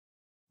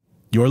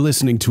You're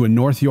listening to a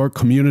North York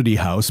Community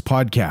House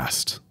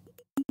podcast.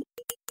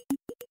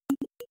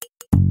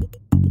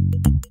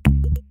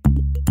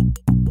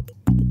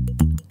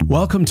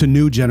 Welcome to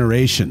New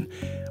Generation.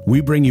 We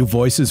bring you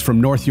voices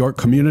from North York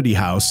Community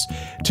House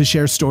to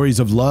share stories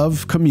of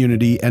love,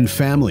 community, and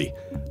family.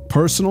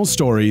 Personal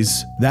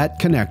stories that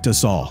connect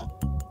us all.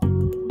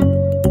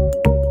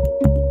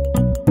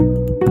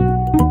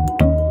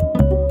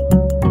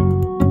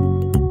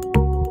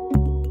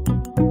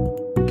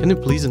 Can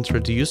you please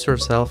introduce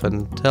yourself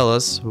and tell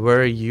us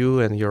where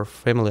you and your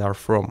family are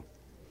from?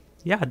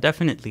 Yeah,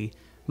 definitely.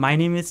 My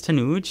name is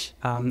Tanuj.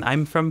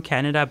 I'm from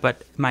Canada,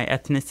 but my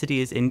ethnicity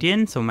is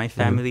Indian, so my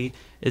family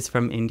is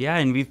from India,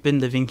 and we've been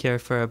living here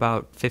for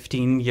about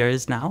 15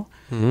 years now.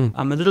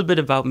 A little bit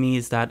about me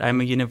is that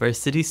I'm a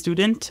university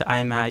student.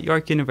 I'm at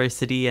York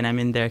University, and I'm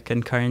in their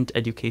concurrent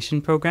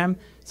education program,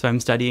 so I'm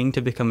studying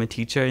to become a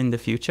teacher in the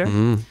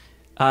future.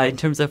 In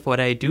terms of what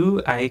I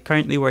do, I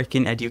currently work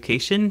in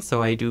education,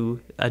 so I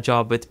do a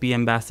job with Bee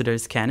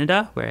Ambassadors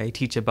Canada, where I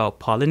teach about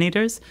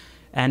pollinators,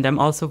 and I'm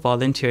also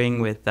volunteering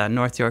with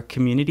North York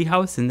Community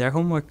House in their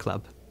homework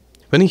club.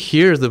 When you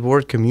hear the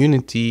word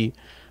community,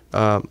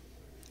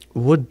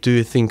 what do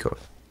you think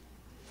of?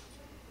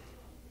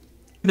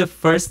 The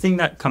first thing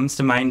that comes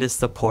to mind is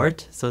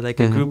support. So like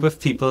a group of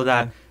people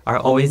that are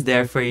always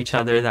there for each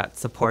other, that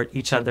support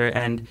each other.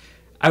 And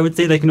I would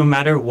say like no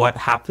matter what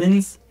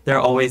happens, they're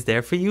always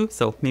there for you.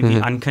 So maybe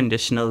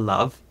unconditional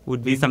love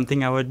would be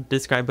something I would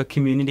describe a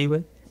community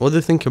with. What do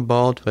you think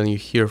about when you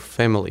hear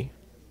family?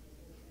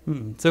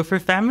 So for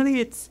family,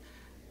 it's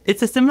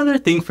a similar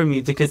thing for me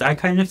because I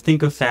kind of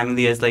think of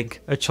family as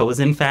like a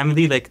chosen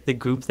family, like the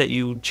group that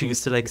you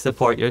choose to like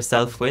support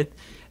yourself with.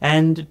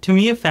 And to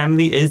me, a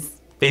family is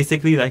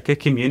basically like a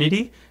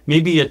community,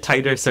 maybe a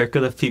tighter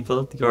circle of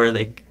people, your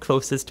like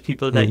closest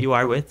people that you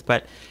are with.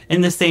 But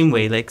in the same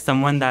way, like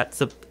someone that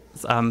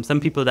some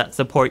people that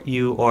support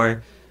you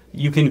or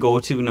you can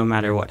go to no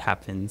matter what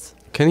happens.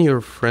 Can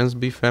your friends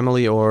be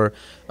family, or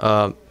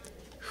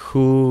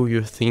who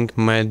you think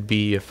might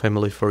be a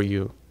family for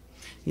you?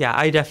 Yeah,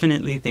 I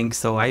definitely think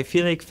so. I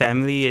feel like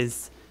family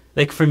is,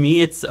 like for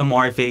me, it's a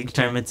more vague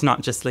term. It's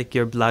not just like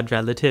your blood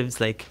relatives,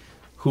 like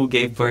who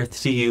gave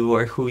birth to you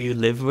or who you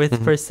live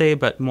with per se,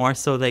 but more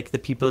so like the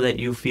people that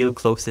you feel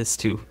closest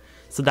to.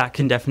 So that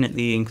can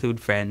definitely include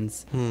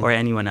friends or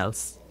anyone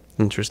else.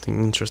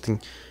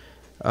 Interesting.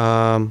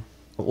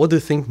 What do you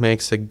think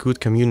makes a good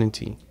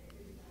community?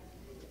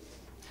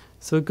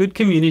 So a good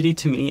community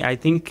to me, I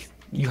think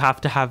you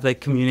have to have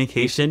like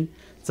communication.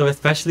 So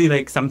especially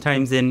like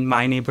sometimes in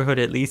my neighborhood,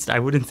 at least, I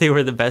wouldn't say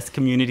we're the best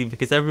community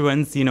because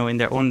everyone's, in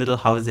their own little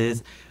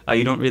houses.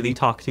 You don't really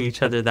talk to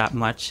each other that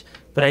much.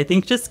 But I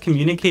think just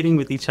communicating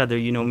with each other,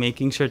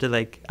 making sure to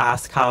like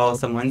ask how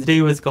someone's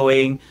day was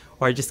going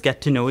or just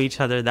get to know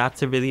each other.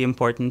 That's a really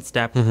important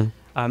step.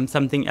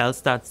 Something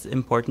else that's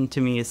important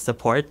to me is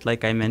support,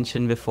 like I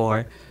mentioned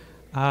before.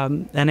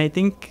 And I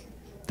think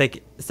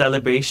like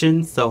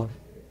celebrations, so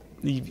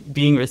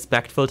being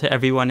respectful to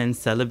everyone and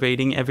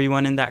celebrating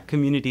everyone in that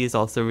community is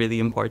also really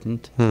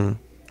important.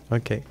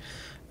 Okay.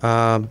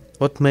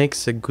 What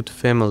makes a good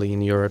family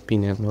in your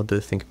opinion? What do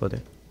you think about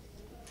it?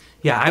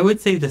 Yeah, I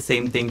would say the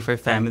same thing for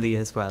family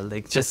as well.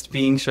 Like just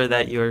being sure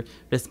that you're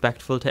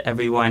respectful to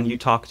everyone, you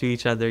talk to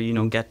each other,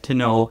 get to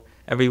know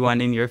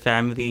everyone in your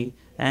family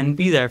and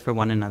be there for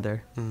one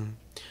another.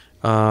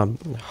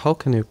 How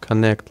can you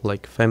connect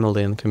like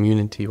family and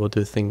community? What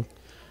do you think?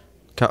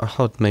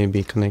 How it may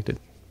be connected?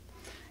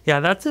 Yeah,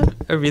 that's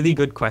a really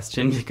good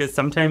question because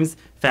sometimes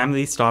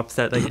family stops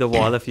at like the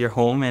wall of your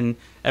home and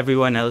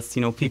everyone else,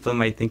 people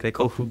might think like,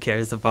 oh, who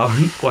cares about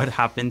what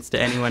happens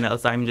to anyone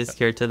else? I'm just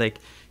here to like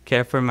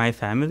care for my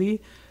family.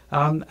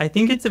 I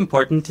think it's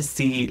important to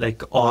see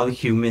like all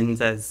humans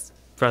as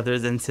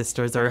brothers and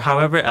sisters or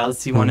however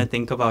else you want to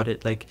think about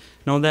it. Like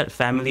know that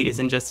family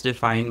isn't just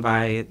defined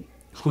by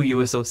who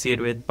you associate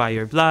with by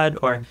your blood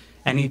or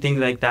anything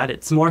like that.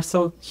 It's more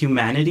so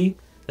humanity.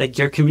 Like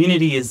your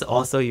community is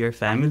also your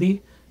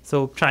family.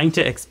 So trying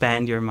to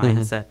expand your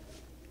mindset.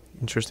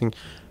 Interesting.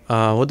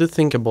 What do you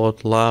think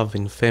about love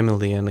in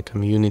family and a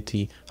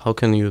community? How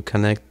can you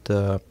connect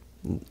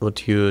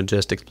what you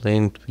just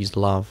explained with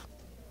love?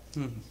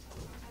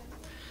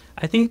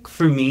 I think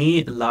for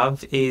me,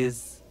 love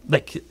is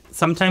like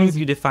sometimes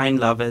you define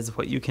love as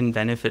what you can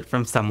benefit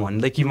from someone.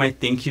 Like you might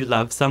think you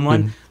love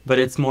someone, but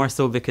it's more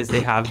so because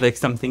they have like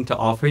something to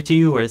offer to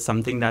you or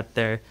something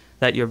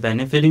that you're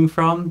benefiting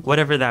from,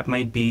 whatever that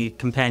might be,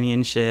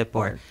 companionship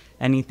or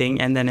anything.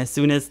 And then as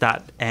soon as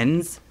that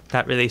ends,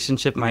 that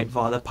relationship might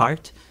fall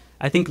apart.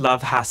 I think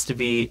love has to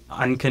be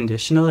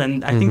unconditional.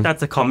 And I think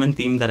that's a common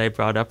theme that I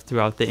brought up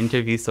throughout the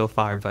interview so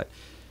far. But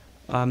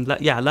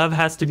love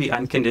has to be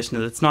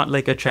unconditional. It's not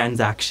like a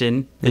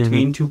transaction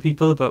between two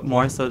people, but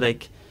more so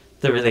like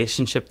the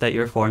relationship that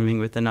you're forming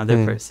with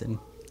another person.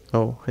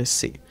 Oh, I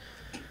see.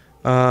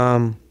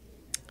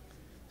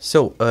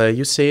 So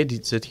you said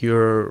that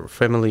your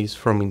family is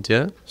from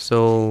India.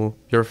 So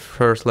your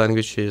first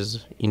language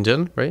is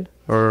Indian, right?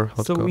 or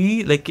how So to go?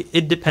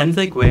 it depends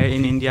like where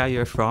in India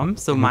you're from.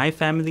 So my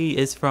family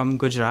is from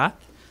Gujarat,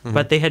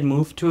 but they had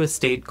moved to a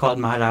state called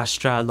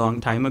Maharashtra a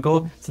long time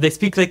ago. So they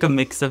speak like a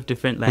mix of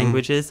different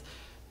languages.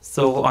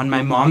 So on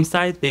my mom's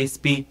side, they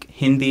speak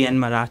Hindi and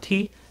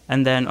Marathi.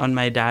 And then on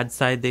my dad's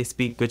side, they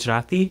speak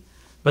Gujarati.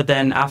 But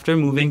then after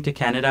moving to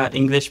Canada,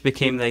 English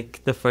became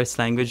like the first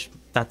language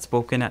that's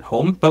spoken at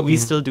home. But we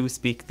still do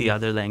speak the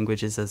other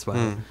languages as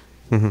well.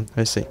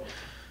 I see.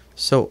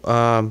 So,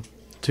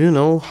 do you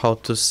know how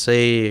to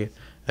say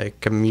a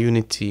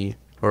community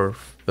or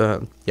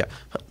do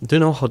you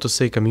know how to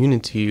say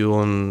community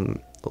on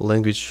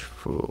language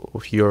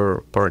of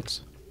your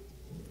parents?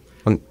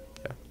 On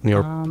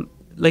your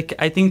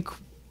I think,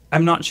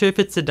 I'm not sure if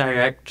it's a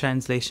direct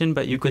translation,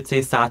 but you could say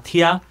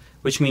Sathiya,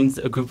 which means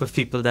a group of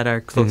people that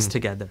are close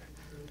together.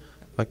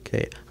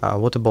 Okay.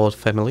 What about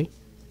family?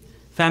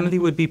 Family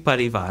would be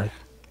Parivar.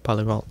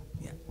 Palival.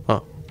 Yeah.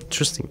 Oh,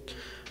 interesting.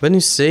 When you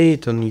say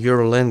it on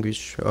your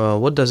language,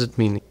 what does it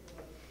mean?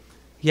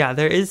 Yeah,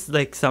 there is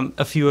like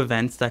a few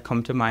events that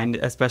come to mind,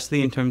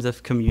 especially in terms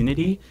of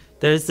community.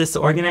 There's this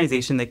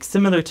organization like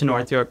similar to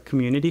North York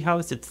Community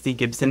House. It's the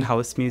Gibson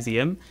House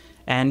Museum.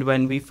 And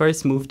when we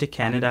first moved to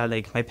Canada,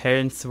 like my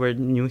parents were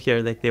new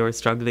here, like they were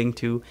struggling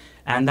too.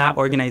 And that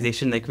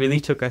organization like really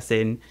took us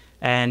in,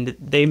 and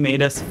they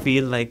made us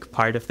feel like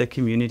part of the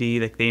community.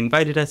 Like they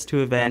invited us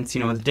to events, they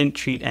didn't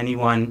treat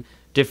anyone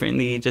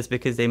differently just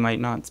because they might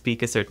not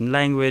speak a certain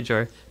language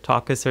or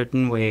talk a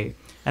certain way.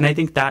 And I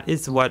think that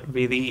is what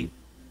really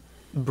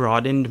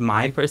broadened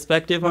my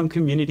perspective on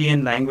community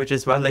and language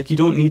as well. Like you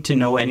don't need to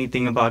know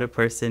anything about a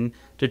person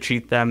to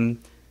treat them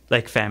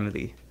like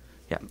family.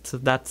 Yeah, so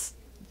that's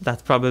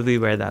probably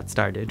where that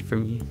started for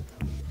me.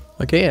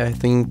 Okay, I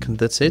think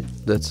that's it.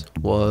 That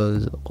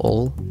was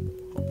all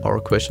our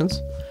questions.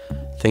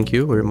 Thank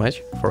you very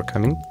much for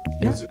coming.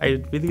 Yeah,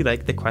 I really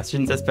like the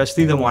questions,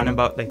 especially the one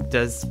about like,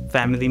 does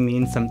family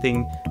mean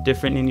something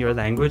different in your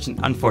language? And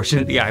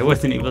unfortunately, I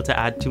wasn't able to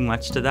add too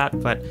much to that,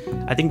 but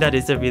I think that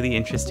is a really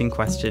interesting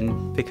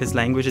question because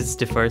languages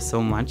differ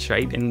so much,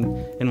 right,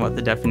 in what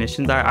the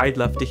definitions are. I'd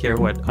love to hear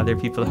what other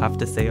people have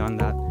to say on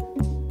that.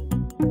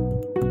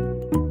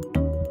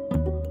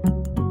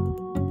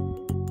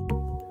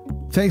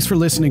 Thanks for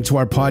listening to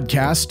our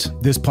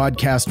podcast. This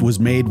podcast was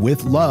made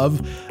with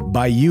love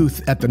by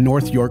youth at the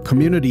North York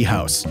Community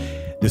House.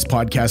 This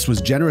podcast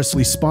was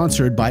generously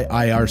sponsored by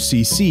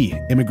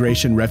IRCC,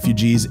 Immigration,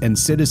 Refugees, and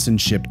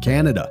Citizenship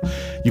Canada.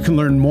 You can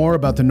learn more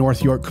about the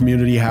North York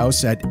Community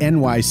House at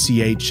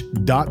nych.ca.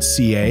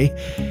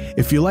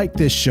 If you like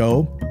this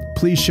show,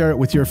 please share it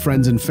with your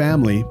friends and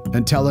family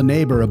and tell a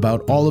neighbor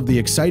about all of the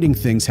exciting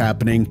things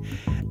happening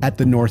at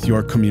the North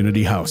York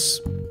Community House.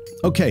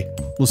 Okay,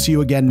 we'll see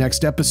you again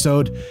next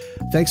episode.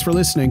 Thanks for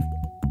listening.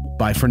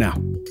 Bye for now.